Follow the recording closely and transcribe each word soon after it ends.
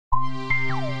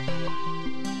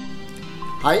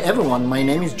Hi everyone, my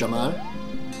name is Jamal.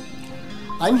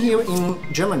 I'm here in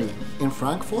Germany, in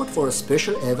Frankfurt, for a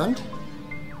special event.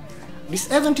 This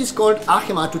event is called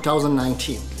ACHEMA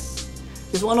 2019.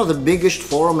 It's one of the biggest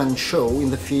forum and show in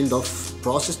the field of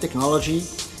process technology,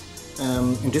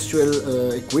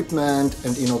 industrial equipment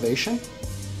and innovation.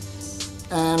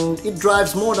 And it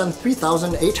drives more than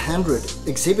 3,800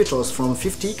 exhibitors from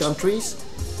 50 countries,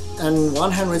 and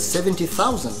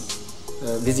 170,000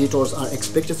 visitors are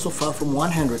expected so far from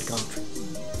 100 countries.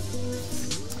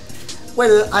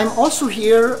 Well, I'm also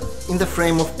here in the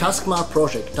frame of TASCMAR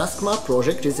project. TASCMAR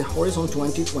project is a Horizon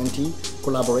 2020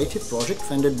 collaborative project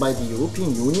funded by the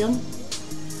European Union.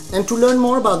 And to learn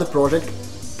more about the project,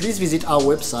 please visit our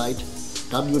website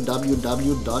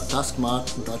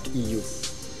www.tascmar.eu.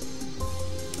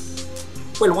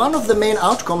 Well, one of the main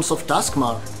outcomes of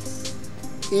TASCMAR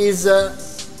is a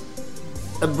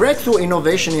breakthrough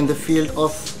innovation in the field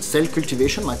of cell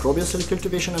cultivation, microbial cell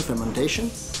cultivation and fermentation.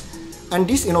 And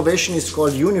this innovation is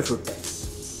called UniferteX.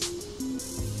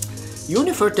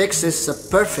 UniferteX is a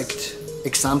perfect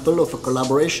example of a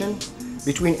collaboration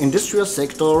between industrial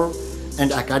sector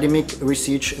and academic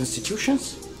research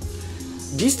institutions.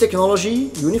 This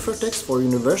technology, UniferteX for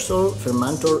Universal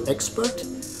Fermenter Expert,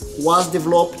 was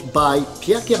developed by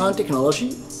Pierre Guerin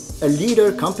Technology, a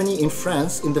leader company in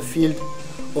France in the field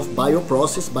of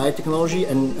bioprocess, biotechnology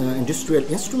and industrial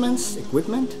instruments,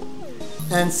 equipment,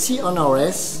 and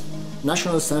CNRS,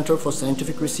 National Center for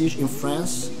Scientific Research in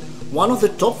France, one of the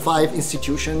top 5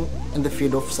 institutions in the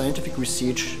field of scientific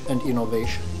research and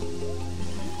innovation.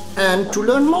 And to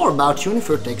learn more about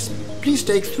UniferteX, please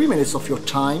take 3 minutes of your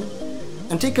time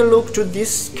and take a look to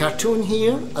this cartoon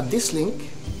here at this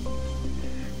link,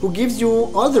 who gives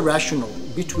you all the rationale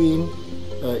between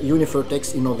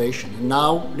UniferteX innovation. And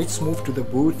now let's move to the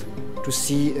booth to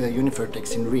see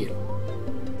UniferteX in real.